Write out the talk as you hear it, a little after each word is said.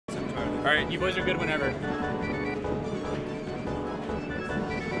Alright, you boys are good whenever.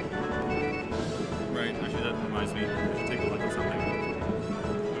 Right, actually that reminds me. I should take a look at something.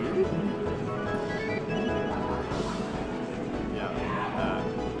 Ooh. Yeah, that.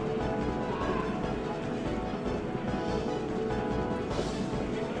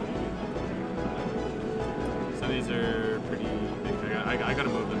 Some of these are pretty big. I gotta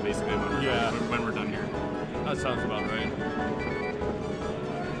move them basically when we're done here. That sounds about right.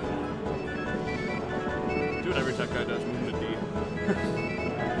 Do what every tech guy does, move the D. You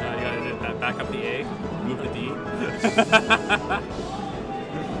gotta back up the A, move the D.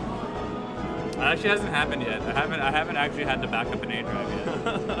 That actually hasn't happened yet. I haven't actually had to back up an A drive yet.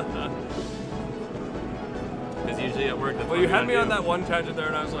 Because usually at work, that's well, you had me on that one tangent there,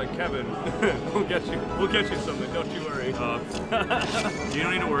 and I was like, Kevin, we'll get you something. Don't you worry. You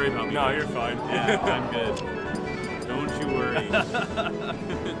don't need to worry about me. No, you're fine. Yeah, I'm good. Don't you worry.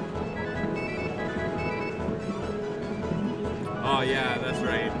 Oh yeah, that's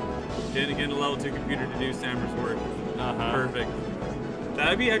right. Getting a level 2 computer to do Sammer's work. Perfect.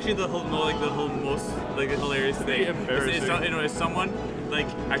 That'd be actually the most hilarious thing. Embarrassing. If someone like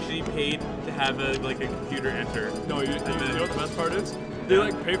actually paid to have a computer enter. No, you know what the best part is? They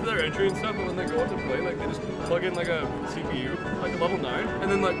like pay for their entry and stuff, but when they go up to play, like they just plug in like a CPU, like a level 9, and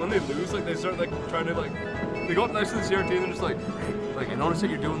then like when they lose, like they start like trying to like they go up next to the CRT and they're just like I notice that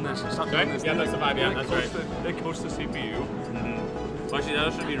you're doing this. Stop doing this. Yeah, that's the vibe. Yeah, that's right. They coach the CPU. Well, actually,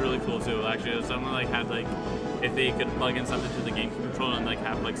 that should be really cool too. Actually, if someone like had like, if they could plug in something to the game controller and like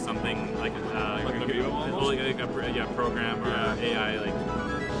have like something like a video almost? like a program or AI like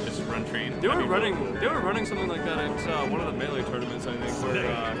just run train. They were running something like that at one of the Melee tournaments, I think, where they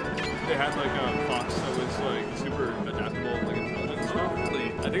had like a fox that was like super adaptable and like intelligent and stuff.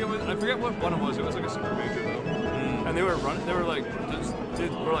 Really? I think it was. I forget what one it was. It was like a super major though. And they were running. They were like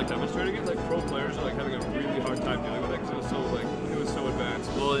demonstrating it. Like pro players are like having a really hard time dealing with it because it was so like it was so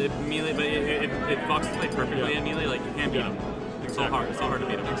advanced. Well, it foxes like perfectly in Melee. Like you can't beat them. It's so hard. It's so hard to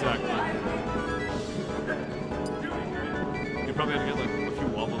beat them. Exactly. You probably had to get like a few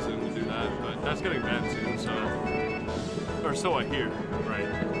wobbles in to do that, but that's getting banned soon. So, or so I hear. Right.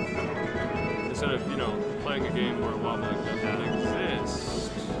 Instead of playing a game where wobbling doesn't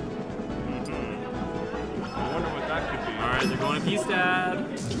exist. I wonder what that could be. Alright, they're going to P-Stab.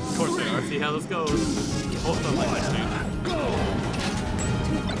 Of course they are. Let's see how this goes. Both of them like that stage.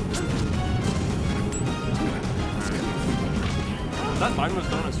 That mine was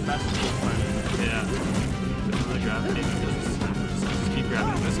done as fast as this time. Yeah. Just really grab it. Just keep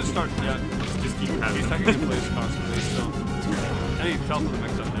grabbing it. This is start, yeah. Just keep grabbing He's it. taking in place constantly, so. And he fell for the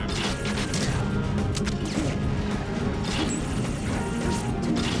mix up there.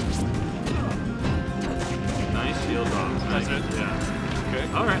 Shield drop. That's it? Yeah. Okay.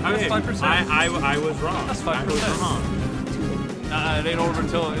 Alright, okay. That's 5%. I was wrong. That's 5%. I was wrong. It ain't over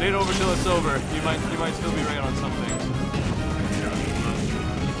till it's over. You might still be right on some things.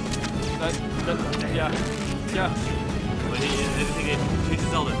 Yeah. But he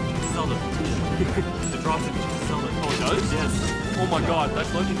changes Zelda. The drops it changes Zelda. Oh, it does? Yes. Oh my god,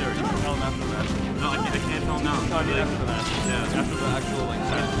 that's legendary. You can tell him after the match. No, I can't tell him now. No, I mean after the match. Yeah. After the actual like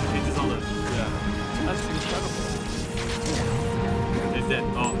set. Changes Zelda. Yeah. That's incredible. It's dead.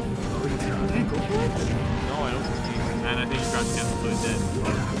 Oh. No, I don't think he... And I think he crouched against the he's dead.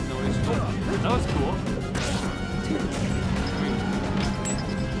 No, he's still... That was cool.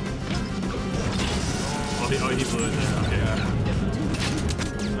 He blew it there. Okay. Yeah.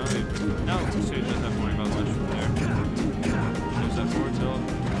 Now Sage doesn't have to worry about much from there. There's that forward tilt.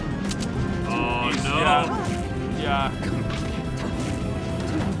 Oh, no. Yeah.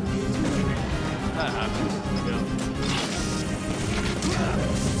 That happens. Yeah.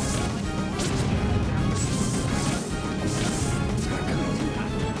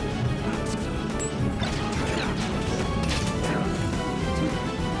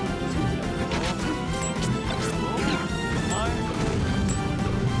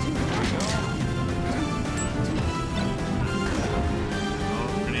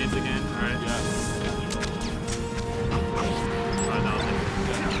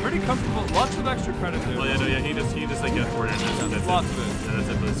 Lots of extra credit there. Well, yeah, he just like gets forward and that's lots it. of it. Yeah, that's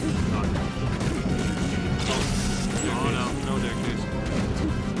it for this talk. Oh no. No dick, please.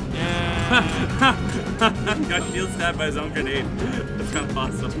 Yeah. Got shield stabbed by his own grenade. That's kind of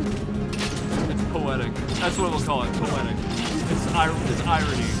awesome. It's poetic. That's what we'll call it. Poetic. It's irony at its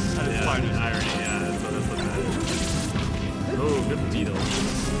finest. Irony, yeah. That's what that is. Oh, good needle.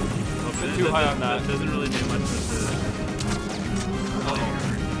 Oh, too high on that. That doesn't really do much with the...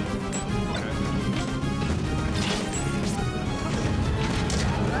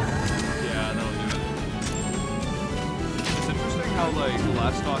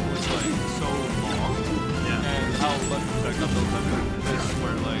 last stock was like so long. Yeah. And how much that got built up in this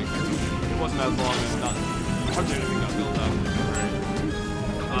where like it wasn't as long as not hardly anything got built up.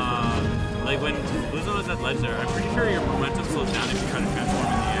 Like when BlueZone was at ledge there, I'm pretty sure your momentum slows down if you try to transform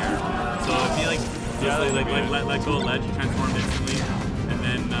in the air. So if you let go of ledge, you transform instantly, and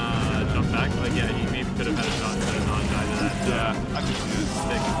then jump back. Like yeah, you maybe could have had a shot instead of not die to that. Yeah, I could see it.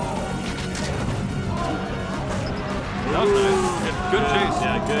 Stick. That was nice. Good chase.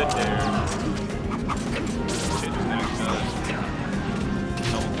 Yeah, good there. Chase is next.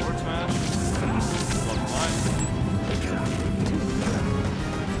 Double forward smash. Love the line.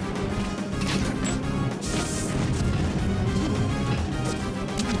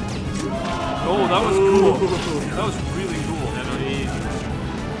 Oh, that was cool. That was really cool. Yeah, no, he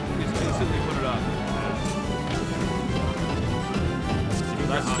instantly put it up.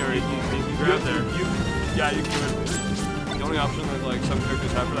 That's scary. You grab there. Yeah, you could. The only option that like some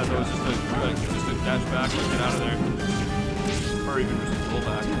characters have for that though is just to dash back and get out of there, or even just pull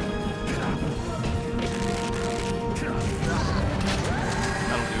back.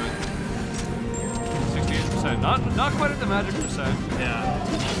 That'll do it. 68%. Not quite at the magic percent. Yeah.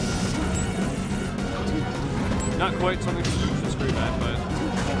 Not quite something to lose to scream at, but.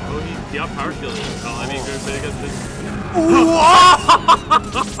 Oh, he out power shielded. Oh, I mean,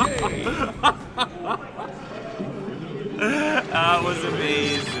 that was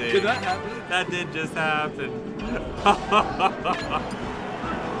amazing. Did that happen? That did just happen.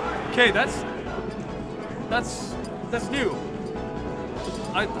 Okay, that's new.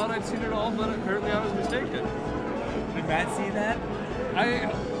 I thought I'd seen it all, but apparently I was mistaken. Did Matt see that?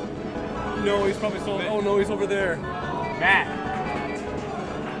 No, he's probably still. Oh no, he's over there. Matt.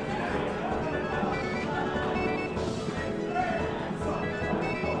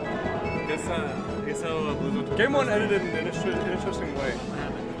 Guess how BlueZone. Game 1 ended in an interesting way. What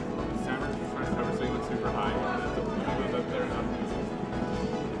happened? Sammer's first cover swing went super high. He goes up there and up.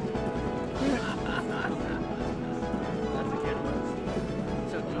 That's a kid.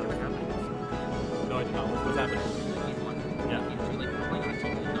 So do you ever have any? No, I did not. What's happening? Yeah. He's like playing on a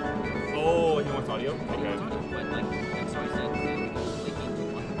TV. No. Oh, he wants audio? He Okay. was on it, but like, and so I said, like, game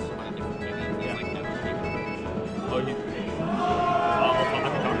 2 on a different TV. He's Yeah. like, no, it's TV. Oh, you.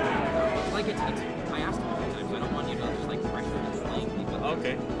 I can talk to him. Like, I asked him a few times, I don't want you to just like pressure and slang people.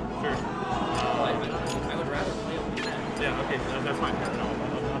 Okay, sure. I would rather play on the channel. Yeah, okay, that's fine. No,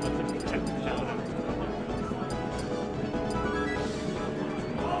 I'll have to chat with him.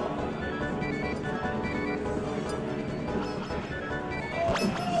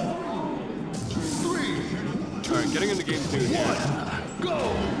 Alright, getting into game 2 here. Go!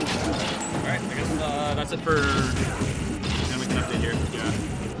 Alright, I guess that's it for dynamic update here. Yeah.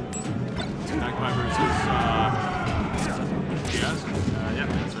 Magpie versus Diaz. Yeah,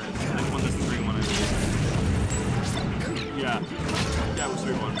 that's right. Next one is 3-1, I believe. Yeah. Yeah, it was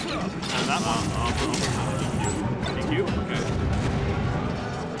 3-1. And that one, DQ. Okay.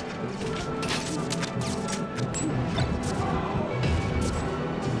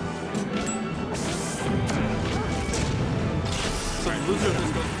 So the loser of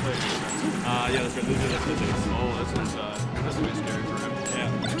this goes to play. Yeah, that's right. Loser. Oh, this will be scary for him. Yeah.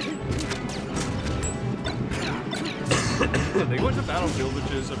 They go into Battlefield,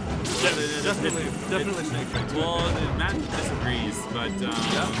 which is definitely snake fights. Well, Matt disagrees, but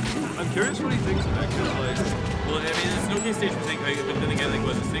yeah. I'm curious what he thinks of that, because like, well, I mean, it's no case stage thing, but then again, like,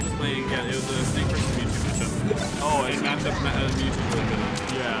 the Snake was playing, yeah, it was a Snake versus Mewtwo matchup. oh, And matchup Mewtwo really good on.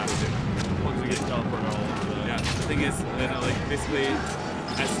 yeah. Once we get teleported all over the... Yeah, the thing is, like, basically,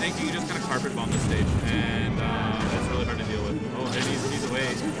 as Snake, you can just kind of carpet bomb the stage, and that's really hard to deal with. Oh, and he's away.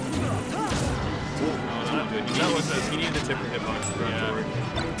 No, not good. He needed the tip for hitbox to run forward.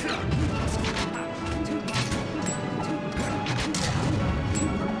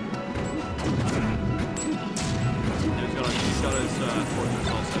 He's got his forces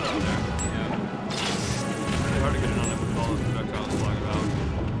all set out there. Yeah. Really hard to get it on him with all the projectiles flying about.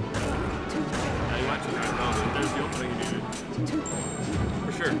 Yeah, you might just right. There's the opening you needed.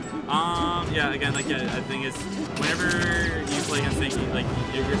 For sure. Yeah, again, like, yeah, the thing is, whenever you play against Snake, like,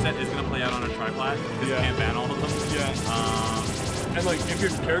 your set is going to play out on a triplat, because you can't ban all of them. Yeah. And, like, if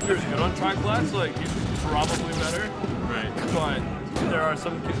your character is good on triplats, like, he's probably better. Right. But there are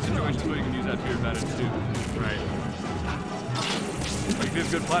some situations where you can use that to your advantage, too. Right. Like, if you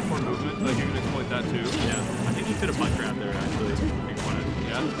have good platform movement, like, you can exploit that, too. Yeah. I think he could have butt grabbed there, actually, if he wanted.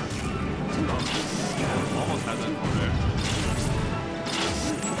 Yeah. Almost had that over there.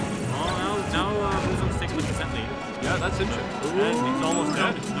 Now BlueZone's taking the percent lead. Yeah, that's interesting. And he's almost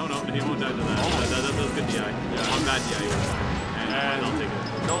dead. No, he won't die to that. That was good DI. Yeah. One bad DI. And And I'll take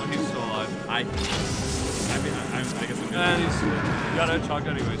it. no, he's still alive. I guess I'm good. And he's got a chalk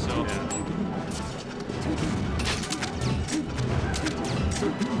anyway, so. Yeah.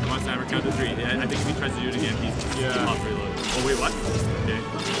 Come on, Sniper, count to 3. I think if he tries to do it again, he's off reload. Oh, wait, what? Okay.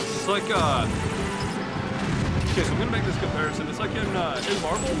 It's like, okay, so I'm gonna make this comparison. It's like in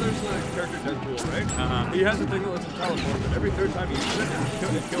Marvel, there's a character Deadpool, right? He has a thing that lets him teleport, but every third time he uses it,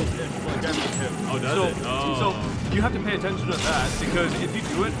 it kills him, like damages him. Oh, does it? Oh. So you have to pay attention to that, because if you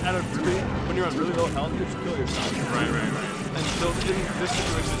do it at a when you're on really low health, you just kill yourself. Right. And so in this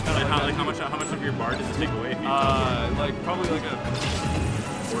situation, it's kind of like how much of your bar does it take away? If you like probably like a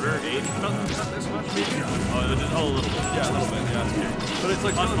quarter, 8? Not this much, maybe. Oh, just a little bit. Yeah, a little bit. Yeah. But it's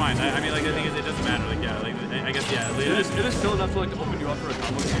like that's fine. I mean, like the thing is, it doesn't matter. Like like I guess it is still enough to like open you up for a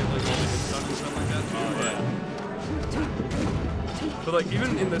combo game, like all the hit stuff and stuff like that too. But like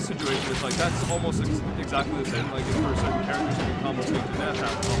even in this situation, it's like that's almost exactly the same. Like for certain characters, you can combo Sheik to death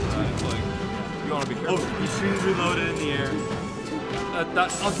after all that. It's like you want to be careful. Oh, he streams reloaded in the air.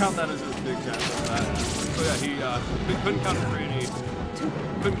 I'll count that as a big chance of that. So yeah, he couldn't count to 3 and he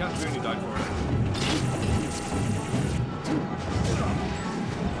died for it.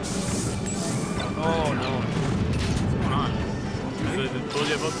 Oh no. What's going on?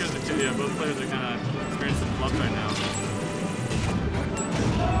 Both players are kind of experiencing flump right now.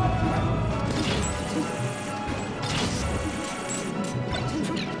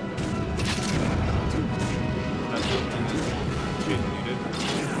 That's what Sheik needed.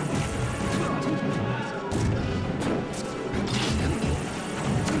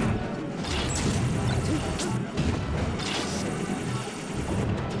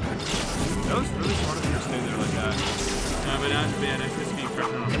 That was really smart of him to stay there like that. But now it's bad. It's just being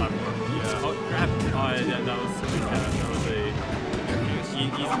pressure on a platform. Yeah. Oh, crap. Oh, yeah, that was a good catch. That was a... that was an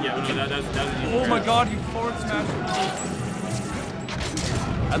easy Oh my grab. god, you forward smashed him.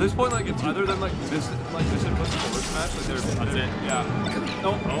 At this point, like, it's either than like this and plus forward smash, like they're... That's it. Yeah.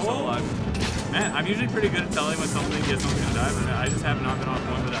 Nope, he's still alive. Man, I'm usually pretty good at telling when someone's going to die, but I just have not been on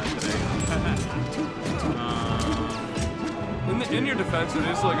point with that today. In your defense, it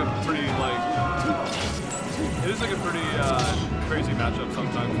is like a pretty, crazy matchup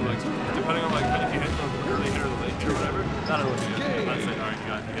sometimes. Like, depending on, like, if you hit the early hit or the late hit or whatever, that'll be it. That's it.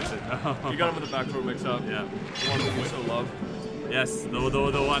 Alright, you gets it. You got him with the back throw mix up. Yeah. The one that we so love. Yes,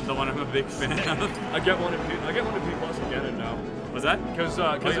 the one I'm a big fan of. I get one in P plus again now. Was that? Because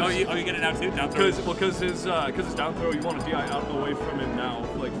you get it now too? Down throw? Because his down throw, you want to DI out away from him now,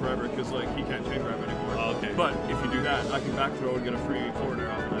 like forever, because like he can't chain grab anymore. Oh, okay. But if you do that, I can back throw and get a free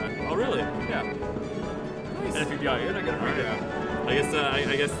forwarder off of that. Oh, really? Yeah. Nice. And if you DI in, I get a free grab. I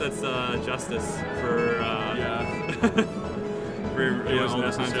guess that's justice for for all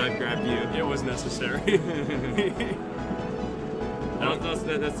the times I've grabbed you. It was necessary. That's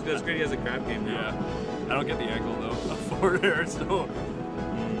great. He has a grab game now. Yeah. I don't get the angle though. A forward air, so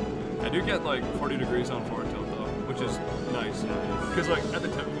I do get like 40 degrees on forward tilt though, which is nice. Because like at the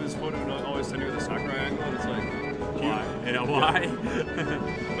tip of his foot, it would always send you with a Sakurai angle, and it's like why? Yeah, why?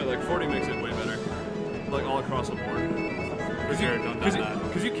 But like 40 makes it way better, like all across the board. For sure, don't do that.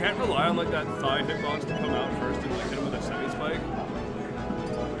 Because you can't rely on like that thigh hitbox to come out first and like hit him with a semi spike.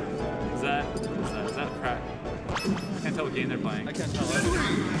 Is that a crack? I can't tell what game they're playing. I can't tell.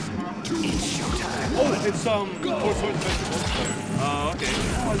 Oh, it's Four Swords Adventure multiplayer. Oh, okay.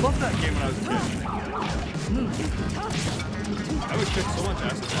 Oh, I loved that game when I was a kid. I would kick so much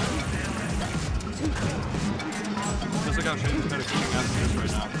ass at that. Just like how Sheik is kind of kicking ass at this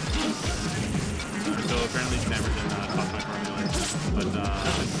right now. So apparently Stammer's in top 5 formula. But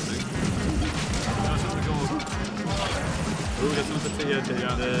that's interesting. Ooh, that's something to say.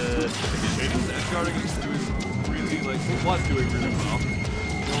 The Shady's edge guarding is doing really, like, was doing really well.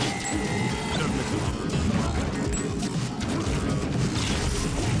 Should have mixed it up really well.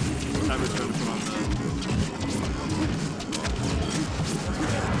 Time is going to put on the...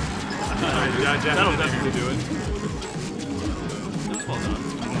 That'll definitely do it. That's well done.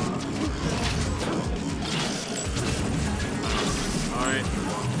 Alright.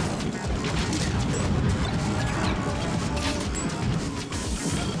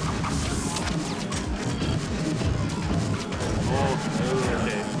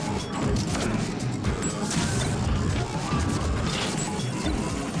 Okay.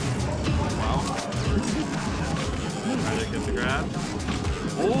 Wow. Alright, that gets the grab.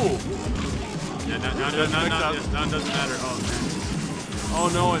 Oh! Yeah, now it doesn't matter. Oh, man. Oh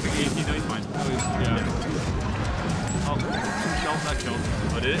no, I think he's fine. Yeah. Oh, that killed.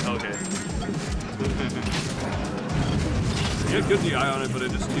 Oh, did it? Okay. He had good DI on it, but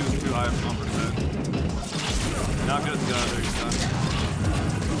it just he was too high on percent. Now if he doesn't get out of there, he's done.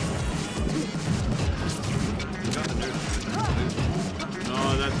 He got the nuke.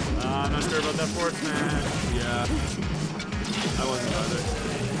 No, that's I'm not sure about that force smash. Yeah. I wasn't either.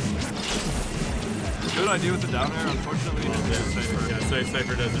 Good idea with the down air, unfortunately you need to be safer. Yeah,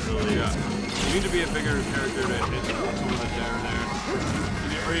 Cypher doesn't really. Yeah. You need to be a bigger character to hit someone that's there and there.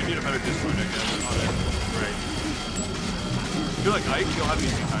 Or you need a better discord, I guess, on it. Right. I feel like Ike, you'll have an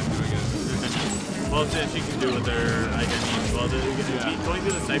easy time too, I guess. Well, she can do with her, like, I mean, well, going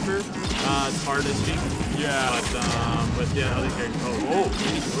through the Cypher, it's hard as Sheik. Yeah. But yeah, other characters.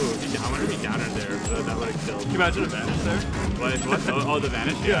 I wonder if he down in there, so that would have killed. Can you imagine a vanish there? What? Oh, the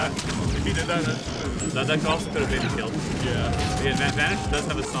vanish? Yeah. If he did that, that also could have been a kill. yeah. Yeah, vanish does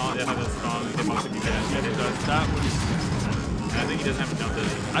have a strong hitbox if you vanish. Yeah, it does. That was... I think he doesn't have a jump to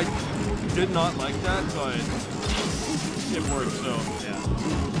I did not like that, but it worked, so... Yeah.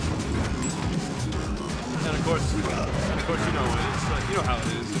 And of course, you know it's like, you know how it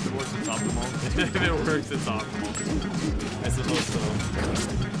is. If it works, it's optimal. If it works, it's optimal. I suppose so.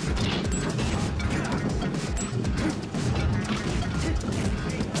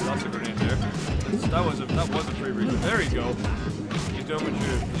 Lots of grenade there. That was a free read. There you go. You're doing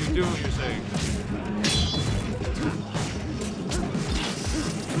what you're saying.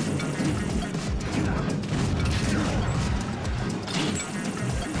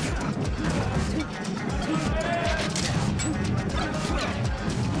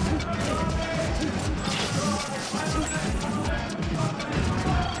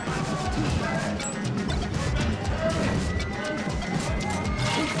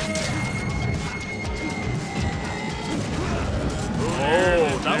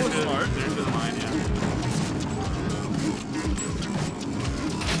 That was smart. There's the mine, yeah.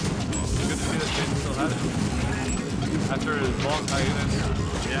 Good to see that Jason still had it. After his long hiatus.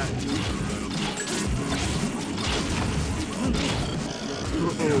 Yeah.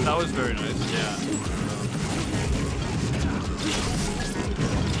 That was very nice. Yeah.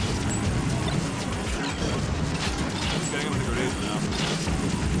 He's getting him with the grenades now.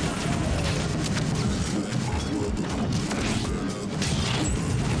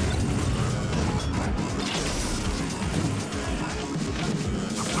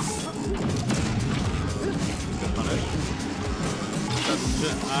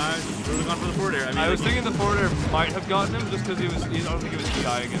 We would have gone for the forward air. I was thinking the forward air might have gotten him just because I don't think he was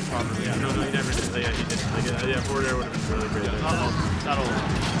DI against properly. Yeah, no, he never did. Yeah, he didn't. Yeah, forward air would have been really great. Yeah, that'll.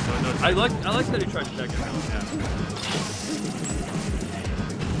 No, I like that he tried to check it. Yeah.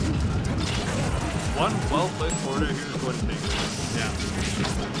 One well placed forward air here is going to take it. Yeah.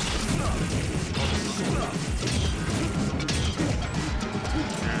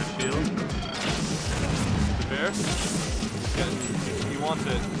 Shield. The bear. He wants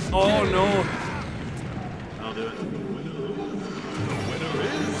it. Oh no! I'll do it. The winner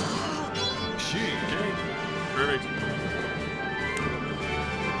is Sheik. Perfect.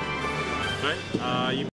 Right. You